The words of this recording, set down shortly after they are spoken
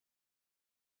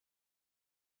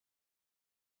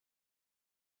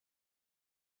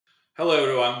Hello,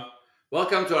 everyone.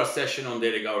 Welcome to our session on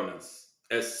data governance.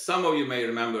 As some of you may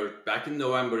remember, back in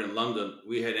November in London,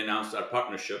 we had announced our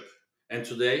partnership, and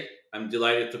today I'm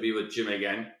delighted to be with Jim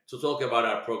again to talk about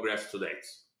our progress to date.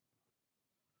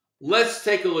 Let's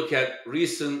take a look at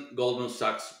recent Goldman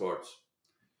Sachs reports.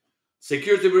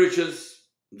 Security breaches,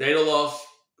 data loss,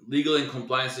 legal and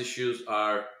compliance issues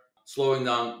are slowing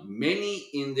down many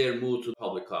in their move to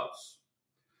public clouds.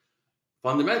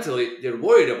 Fundamentally, they're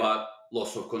worried about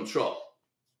loss of control.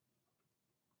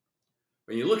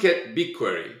 When you look at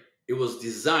BigQuery, it was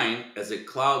designed as a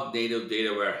cloud native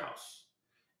data warehouse.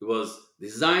 It was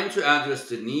designed to address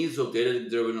the needs of data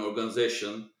driven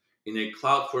organization in a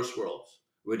cloud first world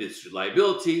with its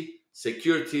reliability,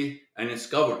 security, and its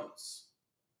governance.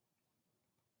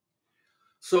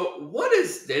 So, what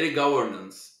is data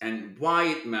governance and why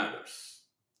it matters?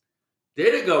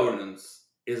 Data governance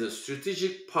is a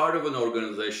strategic part of an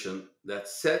organization that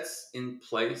sets in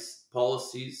place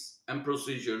policies and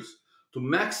procedures to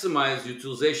maximize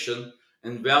utilization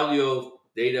and value of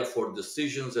data for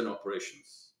decisions and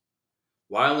operations,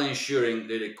 while ensuring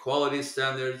data quality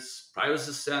standards,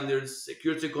 privacy standards,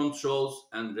 security controls,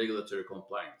 and regulatory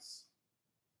compliance.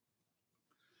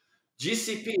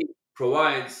 GCP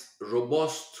provides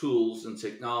robust tools and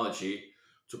technology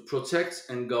to protect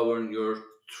and govern your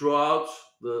throughout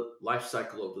the life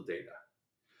cycle of the data.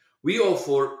 We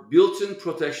offer built-in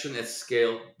protection at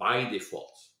scale by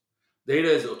default. Data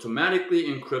is automatically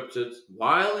encrypted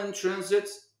while in transit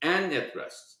and at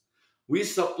rest. We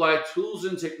supply tools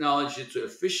and technology to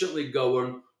efficiently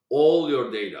govern all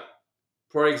your data.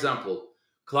 For example,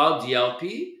 Cloud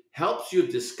DLP helps you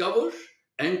discover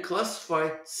and classify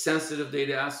sensitive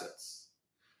data assets.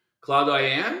 Cloud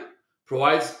IAM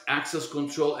provides access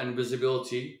control and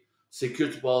visibility,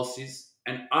 security policies,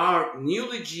 and our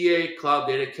newly GA Cloud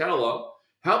Data Catalog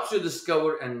helps you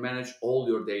discover and manage all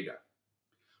your data.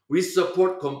 We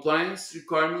support compliance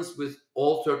requirements with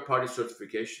all third party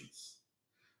certifications.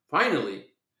 Finally,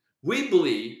 we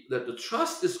believe that the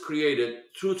trust is created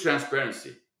through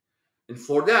transparency. And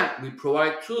for that, we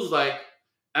provide tools like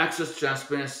Access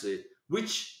Transparency,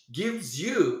 which gives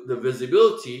you the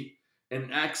visibility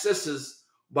and accesses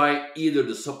by either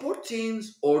the support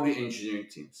teams or the engineering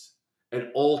teams at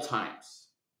all times.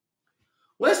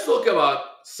 Let's talk about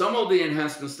some of the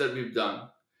enhancements that we've done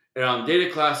around data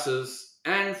classes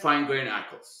and fine-grained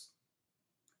ACLs.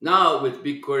 Now, with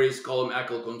BigQuery's column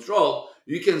ACL control,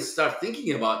 you can start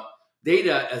thinking about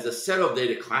data as a set of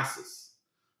data classes,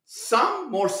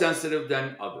 some more sensitive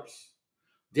than others.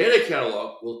 Data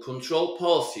catalog will control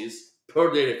policies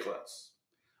per data class.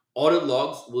 Audit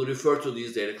logs will refer to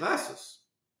these data classes.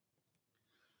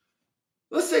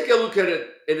 Let's take a look at it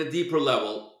at a deeper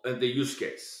level at the use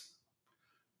case.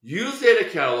 Use data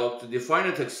catalog to define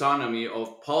a taxonomy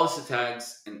of policy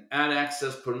tags and add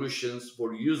access permissions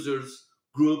for users,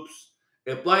 groups.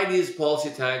 Apply these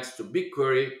policy tags to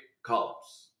BigQuery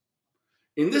columns.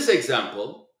 In this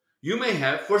example, you may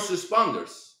have first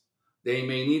responders. They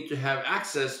may need to have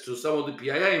access to some of the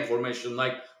PII information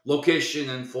like location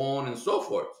and phone and so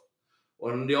forth.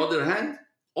 On the other hand,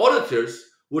 auditors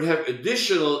would have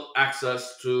additional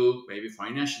access to maybe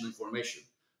financial information.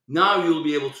 Now you'll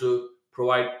be able to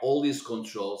provide all these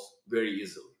controls very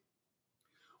easily.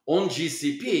 On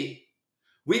GCP,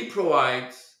 we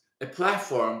provide a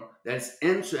platform that's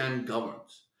end-to-end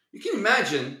governed. You can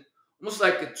imagine almost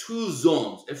like two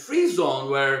zones, a free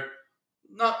zone where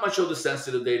not much of the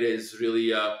sensitive data is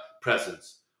really present,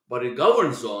 but a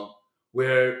governed zone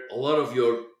where a lot of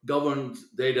your governed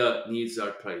data needs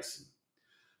are placed.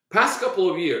 Past couple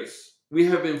of years, we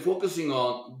have been focusing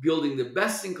on building the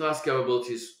best-in-class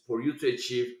capabilities for you to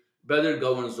achieve better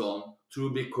governed zone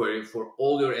through BigQuery for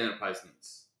all your enterprise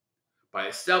needs. By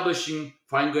establishing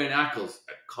fine-grained ACLs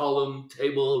at column,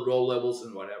 table, row levels,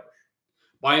 and whatever.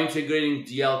 By integrating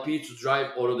DLP to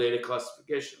drive auto data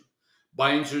classification.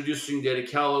 By introducing data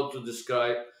catalog to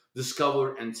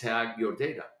discover, and tag your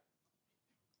data.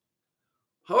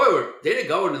 However, data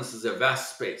governance is a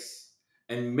vast space,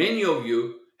 and many of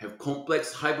you have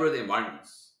complex hybrid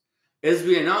environments. As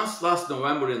we announced last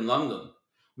November in London,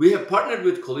 we have partnered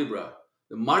with Collibra,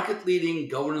 the market-leading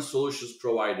governance solutions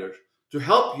provider, to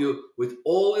help you with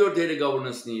all your data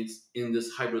governance needs in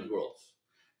this hybrid world.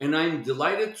 And I'm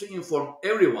delighted to inform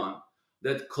everyone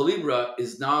that Collibra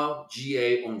is now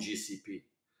GA on GCP.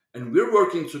 And we're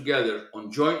working together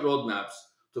on joint roadmaps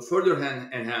to further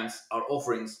enhance our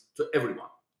offerings to everyone.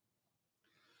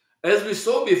 As we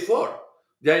saw before,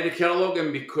 data catalog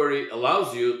and BigQuery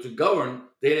allows you to govern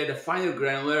data at a finer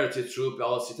granularity through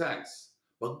policy tags.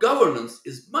 But governance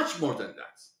is much more than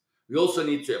that. We also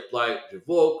need to apply,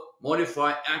 revoke,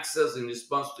 modify, access in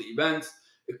response to events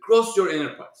across your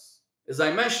enterprise. As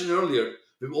I mentioned earlier,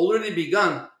 we've already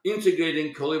begun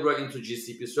integrating Collibra into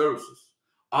GCP services.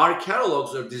 Our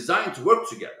catalogs are designed to work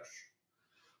together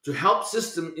to help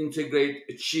system integrate,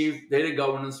 achieve data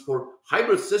governance for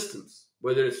hybrid systems,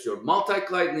 whether it's your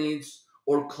multi-cloud needs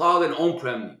or cloud and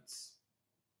on-prem needs.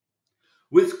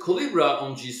 With Collibra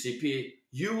on GCP,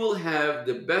 you will have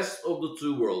the best of the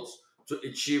two worlds to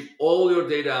achieve all your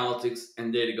data analytics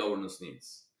and data governance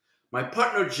needs. My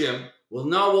partner Jim will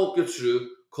now walk you through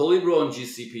Collibra on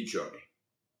GCP journey.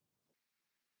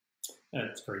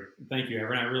 That's great. Thank you,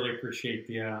 Evren. I really appreciate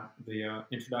the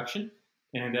introduction,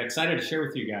 and excited to share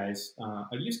with you guys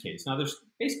a use case. Now, there's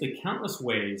basically countless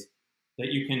ways that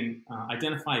you can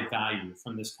identify value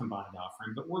from this combined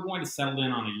offering, but we're going to settle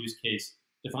in on a use case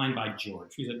defined by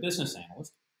George. He's a business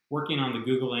analyst working on the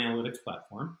Google Analytics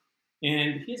platform,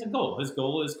 and he has a goal. His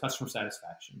goal is customer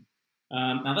satisfaction.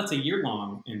 Now, that's a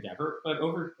year-long endeavor, but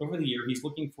over the year, he's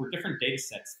looking for different data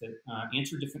sets that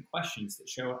answer different questions that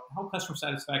show how customer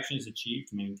satisfaction is achieved,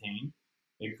 maintained,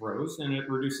 it grows, and it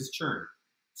reduces churn.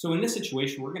 So in this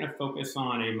situation, we're going to focus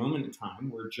on a moment in time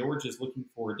where George is looking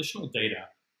for additional data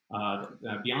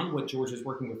beyond what George is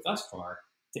working with thus far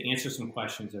to answer some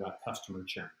questions about customer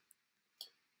churn.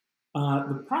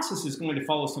 The process is going to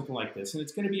follow something like this, and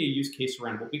it's going to be a use case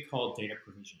around what we call data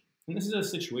provisioning. And this is a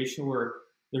situation where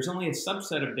there's only a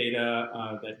subset of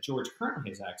data that George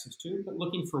currently has access to, but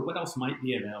looking for what else might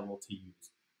be available to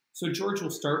use. So George will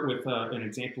start with an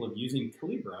example of using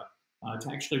Collibra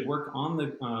to actually work on the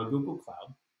Google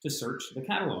Cloud to search the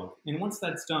catalog. And once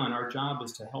that's done, our job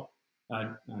is to help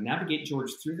navigate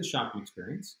George through the shopping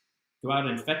experience, go out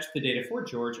and fetch the data for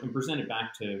George, and present it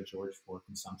back to George for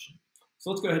consumption. So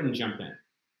let's go ahead and jump in.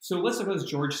 So let's suppose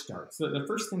George starts. So the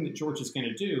first thing that George is going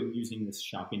to do, using this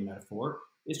shopping metaphor,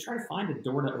 is try to find a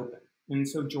door to open. And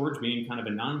so George, being kind of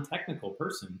a non-technical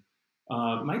person,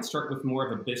 might start with more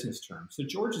of a business term. So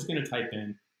George is going to type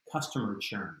in customer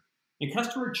churn. And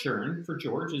customer churn for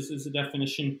George is a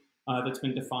definition that's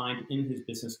been defined in his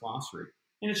business glossary,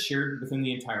 and it's shared within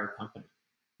the entire company.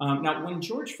 Now, when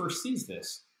George first sees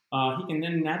this, he can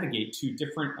then navigate to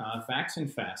different facts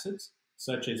and facets,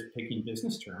 such as picking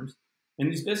business terms.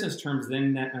 And these business terms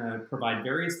then provide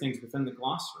various things within the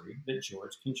glossary that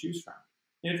George can choose from.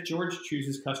 And if George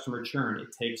chooses customer churn, it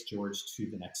takes George to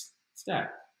the next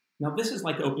step. Now, this is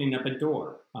like opening up a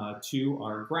door to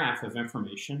our graph of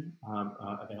information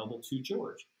available to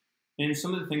George. And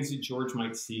some of the things that George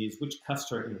might see is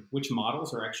which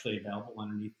models are actually available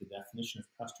underneath the definition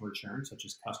of customer churn, such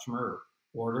as customer or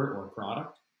order or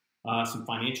product, some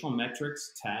financial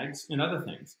metrics, tags, and other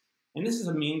things. And this is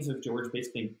a means of George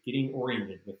basically getting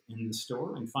oriented within the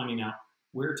store and finding out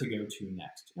where to go to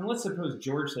next. And let's suppose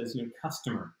George says,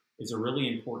 customer is a really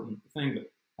important thing, but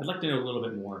I'd like to know a little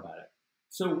bit more about it.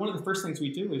 So one of the first things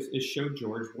we do is show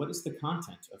George what is the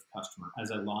content of customer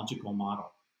as a logical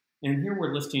model. And here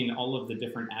we're listing all of the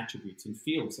different attributes and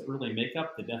fields that really make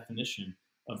up the definition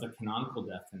of the canonical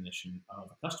definition of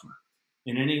a customer.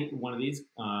 In any one of these,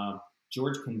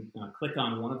 George can click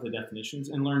on one of the definitions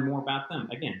and learn more about them,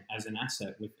 again, as an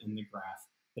asset within the graph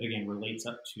that, again, relates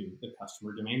up to the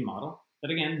customer domain model that,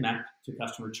 again, mapped to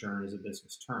customer churn as a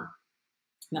business term.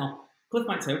 Now, Cliff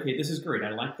might say, okay, this is great. I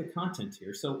like the content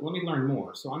here, so let me learn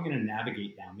more. So I'm going to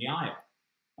navigate down the aisle.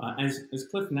 As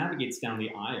Cliff navigates down the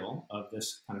aisle of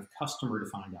this kind of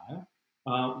customer-defined aisle,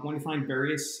 we're going to find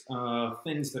various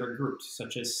things that are grouped,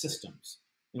 such as systems.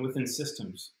 And within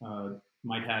systems,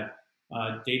 might have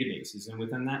databases, and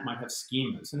within that might have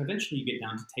schemas. And eventually you get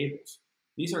down to tables.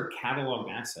 These are catalog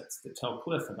assets that tell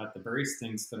Cliff about the various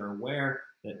things that are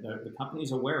that the company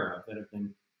is aware of that have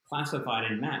been classified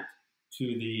and mapped to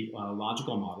the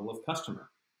logical model of customer.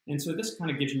 And so this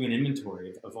kind of gives you an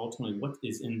inventory of ultimately what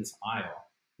is in this aisle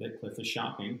that Cliff is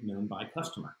shopping, known by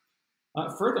customer.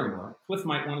 Furthermore, Cliff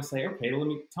might want to say, okay,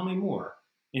 tell me more.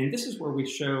 And this is where we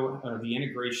show the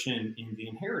integration and the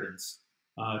inheritance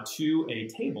to a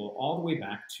table all the way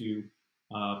back to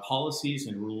policies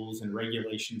and rules and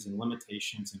regulations and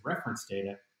limitations and reference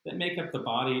data that make up the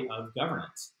body of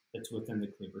governance that's within the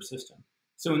Collibra system.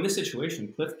 So in this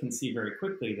situation, Cliff can see very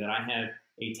quickly that I have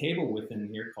a table within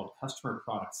here called customer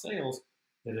product sales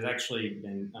that has actually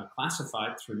been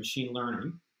classified through machine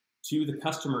learning to the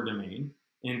customer domain,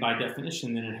 and by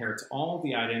definition then inherits all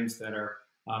the items that are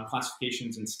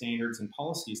classifications and standards and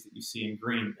policies that you see in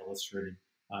green illustrated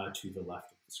to the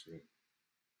left of the screen.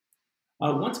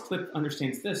 Once Cliff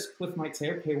understands this, Cliff might say,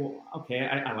 okay,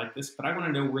 I like this, but I want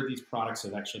to know where these products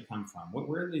have actually come from.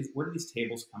 Where do these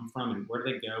tables come from, and where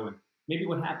do they go, and maybe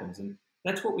what happens? And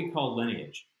that's what we call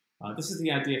lineage. This is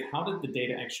the idea of how did the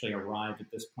data actually arrive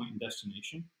at this point in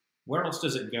destination? Where else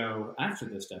does it go after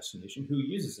this destination? Who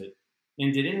uses it?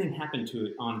 And did anything happen to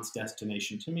it on its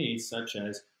destination to me, such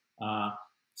as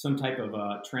some type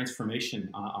of transformation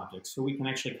object? So we can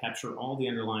actually capture all the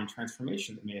underlying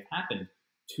transformation that may have happened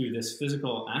to this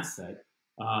physical asset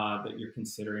that you're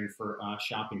considering for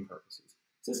shopping purposes.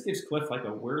 So this gives Cliff like a,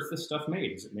 where's this stuff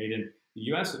made? Is it made in the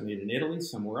US? Is it made in Italy?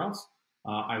 Somewhere else?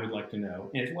 I would like to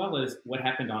know, as well as what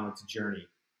happened on its journey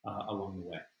along the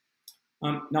way.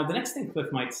 Now, the next thing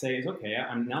Cliff might say is, okay,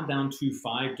 I'm now down to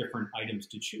 5 different items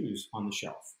to choose on the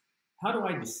shelf. How do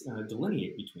I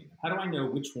delineate between them? How do I know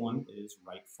which one is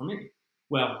right for me?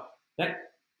 Well,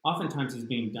 that oftentimes is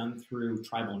being done through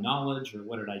tribal knowledge or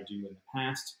what did I do in the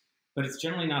past, but it's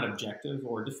generally not objective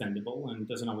or defendable and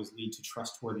doesn't always lead to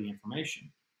trustworthy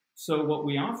information. So what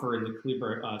we offer in the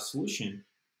Collibra solution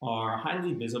are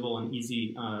highly visible and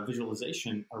easy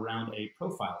visualization around a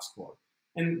profile score.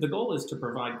 And the goal is to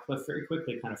provide Cliff very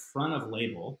quickly kind of front of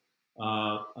label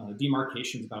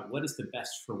demarcations about what is the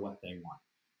best for what they want.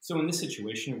 So in this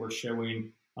situation, we're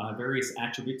showing various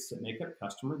attributes that make up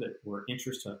customer that were of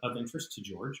interest to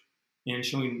George, and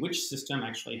showing which system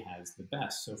actually has the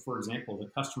best. So for example, the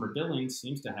customer billing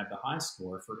seems to have the high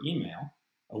score for email,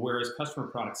 whereas customer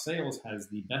product sales has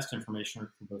the best information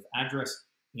for both address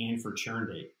and for churn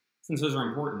date. Since those are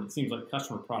important, it seems like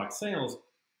customer product sales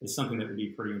is something that would be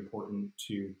pretty important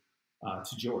to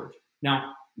George.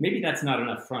 Now, maybe that's not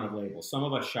enough front of label. Some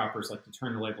of us shoppers like to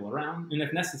turn the label around, and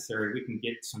if necessary, we can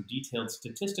get some detailed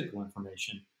statistical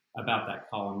information about that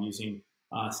column using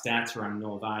stats around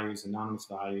null values, anonymous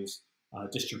values,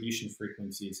 distribution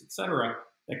frequencies, etc.,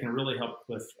 that can really help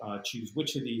Cliff choose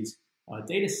which of these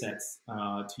data sets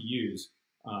to use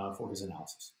for his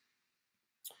analysis.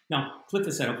 Now, Cliff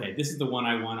has said, okay, this is the one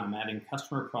I want. I'm adding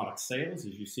customer product sales,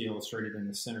 as you see illustrated in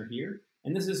the center here,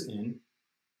 and this is in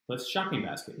Cliff's shopping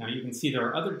basket. Now, you can see there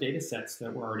are other data sets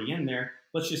that were already in there.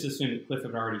 Let's just assume that Cliff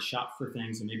had already shopped for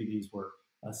things, and maybe these were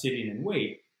sitting in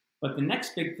wait. But the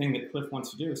next big thing that Cliff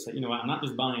wants to do is say, you know what, I'm not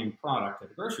just buying product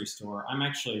at a grocery store. I'm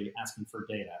actually asking for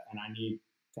data, and I need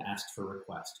to ask for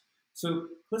request. So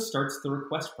Cliff starts the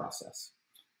request process.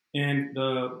 And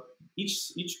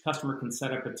each customer can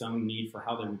set up its own need for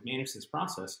how they would manage this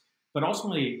process. But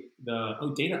ultimately,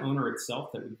 the data owner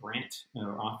itself that would grant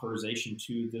authorization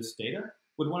to this data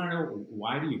would want to know,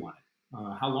 why do you want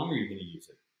it? How long are you going to use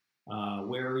it?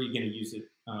 Where are you going to use it,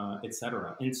 et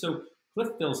cetera? And so Cliff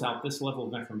fills out this level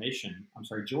of information.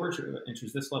 George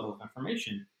enters this level of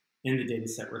information in the data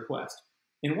set request.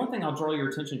 And one thing I'll draw your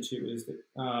attention to is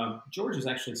that George has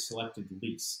actually selected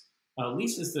lease.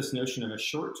 Lease is this notion of a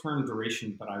short-term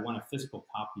duration, but I want a physical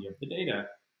copy of the data,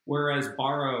 whereas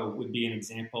borrow would be an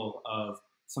example of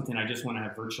something I just want to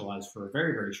have virtualized for a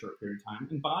very, very short period of time,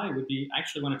 and buy would be I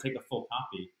actually want to take a full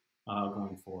copy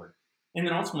going forward. And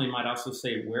then ultimately you might also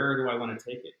say, where do I want to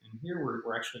take it? And here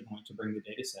we're actually going to bring the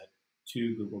data set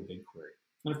to Google BigQuery.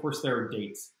 And of course, there are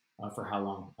dates for how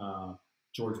long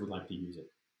George would like to use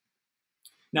it.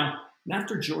 Now,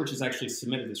 after George has actually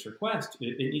submitted this request,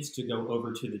 it needs to go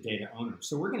over to the data owner.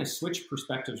 So we're going to switch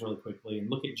perspectives really quickly and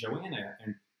look at Joanna,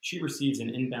 and she receives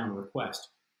an inbound request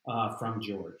from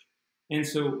George. And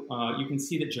so you can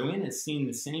see that Joanna is seeing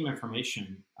the same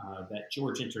information that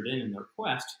George entered in the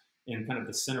request in kind of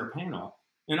the center panel.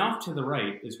 And off to the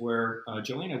right is where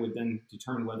Joanna would then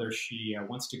determine whether she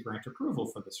wants to grant approval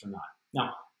for this or not.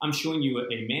 Now, I'm showing you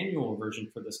a manual version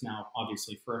for this now,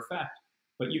 obviously for effect,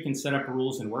 but you can set up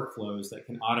rules and workflows that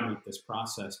can automate this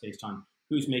process based on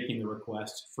who's making the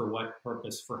request, for what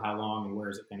purpose, for how long, and where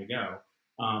is it going to go.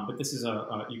 But this is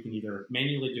you can either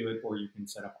manually do it or you can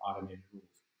set up automated rules.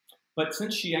 But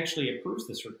since she actually approves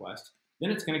this request, then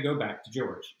it's going to go back to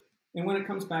George. And when it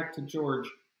comes back to George,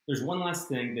 there's one last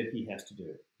thing that he has to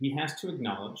do. He has to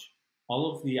acknowledge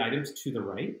all of the items to the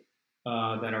right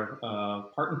that are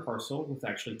part and parcel with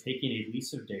actually taking a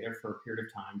lease of data for a period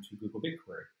of time to Google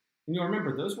BigQuery. And you'll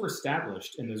remember those were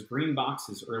established in those green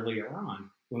boxes earlier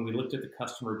on when we looked at the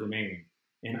customer domain.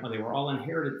 And they were all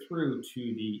inherited through to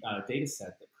the data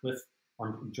set that Cliff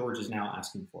or George is now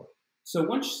asking for. So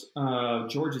once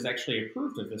George is actually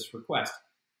approved of this request,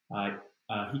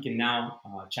 he can now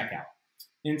check out.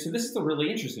 And so this is the really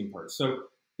interesting part. So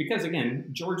because, again,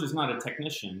 George is not a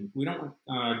technician, we don't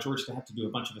want George to have to do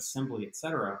a bunch of assembly, et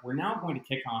cetera. We're now going to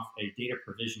kick off a data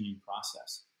provisioning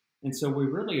process. And so we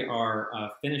really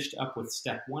are finished up with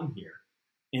step one here.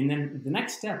 And then the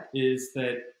next step is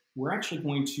that we're actually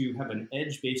going to have an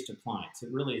edge-based appliance.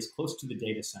 It really is close to the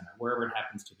data center, wherever it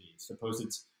happens to be. Suppose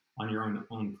it's on your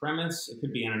own premise. It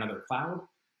could be in another cloud.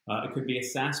 It could be a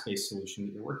SaaS-based solution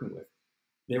that you're working with.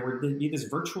 there would be this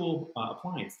virtual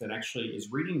appliance that actually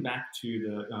is reading back to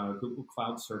the Google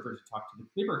Cloud server to talk to the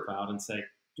Collibra cloud and say,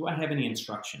 do I have any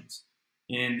instructions?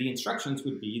 And the instructions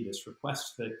would be this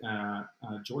request that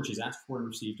George has asked for and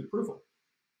received approval.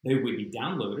 They would be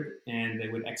downloaded and they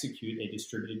would execute a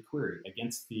distributed query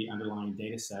against the underlying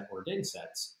data set or data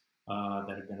sets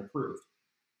that have been approved.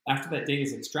 After that data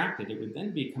is extracted, it would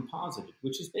then be composited,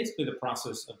 which is basically the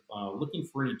process of looking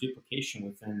for any duplication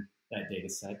within that data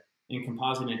set and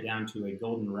compositing it down to a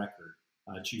golden record,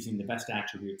 choosing the best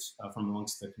attributes from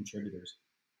amongst the contributors.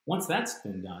 Once that's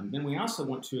been done, then we also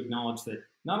want to acknowledge that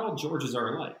not all Georges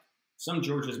are alike. Some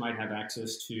Georges might have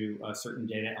access to certain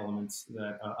data elements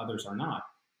that others are not.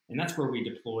 And that's where we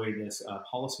deploy this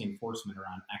policy enforcement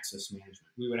around access management.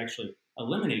 We would actually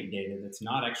eliminate data that's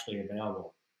not actually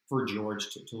available for George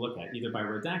to look at, either by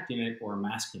redacting it or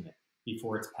masking it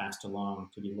before it's passed along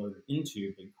to be loaded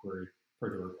into BigQuery per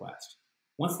the request.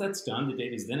 Once that's done, the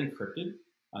data is then encrypted,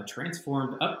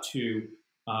 transformed up to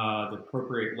the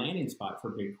appropriate landing spot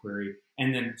for BigQuery,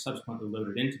 and then subsequently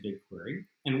loaded into BigQuery.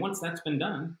 And once that's been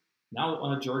done,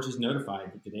 now George is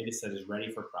notified that the data set is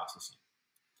ready for processing.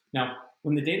 Now,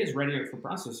 when the data is ready for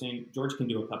processing, George can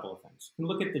do a couple of things. He can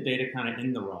look at the data kind of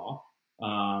in the raw,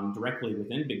 directly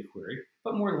within BigQuery,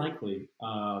 but more likely,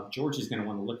 George is going to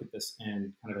want to look at this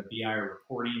in kind of a BI or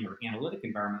reporting or analytic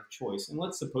environment of choice, and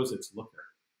let's suppose it's Looker.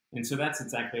 And so that's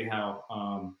exactly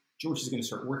how George is going to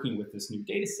start working with this new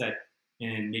data set,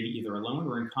 and maybe either alone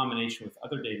or in combination with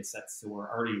other data sets that were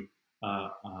already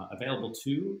available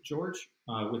to George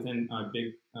within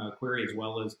BigQuery as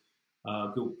well as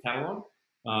Google Catalog,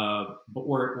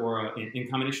 or in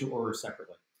combination or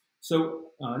separately. So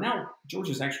now George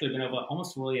has actually been able to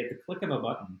almost really at the click of a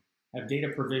button have data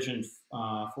provisioned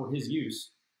for his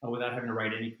use without having to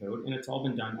write any code, and it's all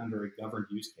been done under a governed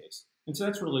use case. And so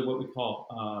that's really what we call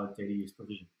data use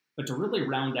provision. But to really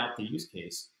round out the use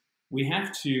case, we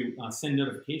have to send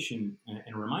notification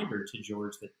and a reminder to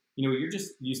George that, you're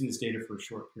just using this data for a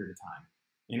short period of time.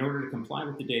 In order to comply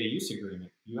with the data use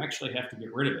agreement, you actually have to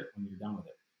get rid of it when you're done with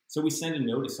it. So we send a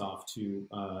notice off to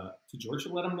George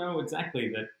to let him know exactly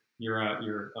that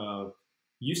your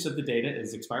use of the data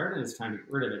is expired and it's time to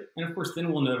get rid of it. And of course,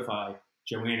 then we'll notify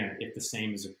Joanna if the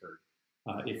same has occurred.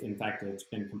 If in fact it's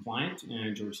been compliant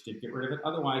and George did get rid of it,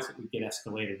 otherwise it would get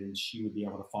escalated and she would be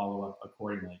able to follow up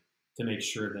accordingly to make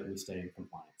sure that we stay in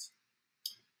compliance.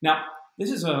 Now, this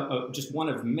is just one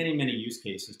of many, many use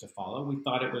cases to follow. We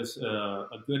thought it was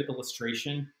a good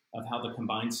illustration of how the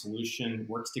combined solution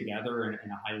works together in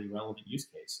a highly relevant use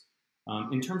case.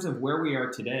 In terms of where we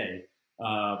are today,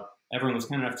 Evren was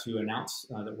kind enough to announce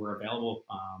that we're available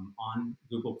on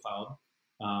Google Cloud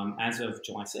as of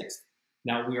July 6th.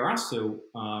 Now, we are also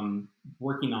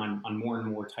working on more and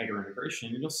more tighter integration,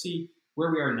 and you'll see where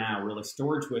we are now, really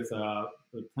storage with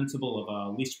the principle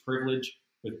of least privilege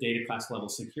with data class level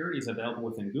security is available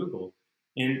within Google.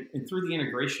 And through the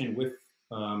integration with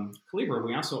Collibra,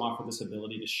 we also offer this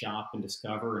ability to shop and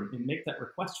discover and make that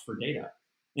request for data.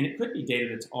 And it could be data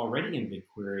that's already in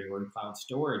BigQuery or in cloud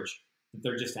storage that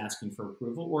they're just asking for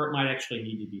approval, or it might actually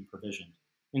need to be provisioned.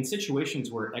 In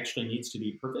situations where it actually needs to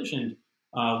be provisioned,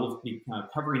 we'll be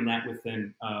covering that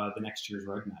within the next year's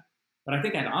roadmap. But I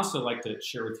think I'd also like to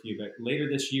share with you that later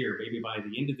this year, maybe by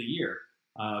the end of the year,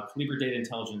 Collibra Data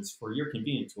Intelligence for your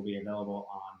convenience will be available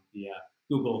on the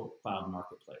Google Cloud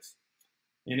Marketplace.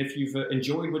 And if you've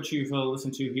enjoyed what you've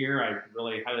listened to here, I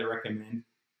really highly recommend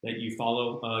that you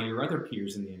follow your other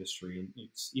peers in the industry. And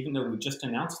even though we just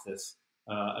announced this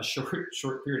a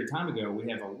short period of time ago, we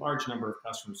have a large number of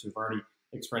customers who've already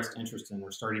expressed interest and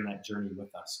are starting that journey with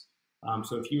us.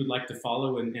 So if you would like to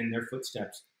follow in their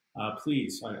footsteps,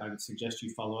 please, I would suggest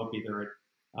you follow up either at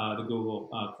the Google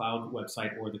Cloud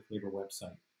website or the Collibra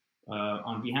website.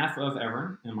 On behalf of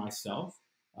Evren and myself,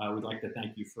 we'd like to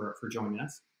thank you for joining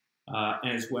us,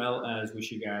 as well as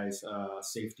wish you guys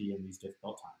safety in these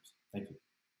difficult times. Thank you.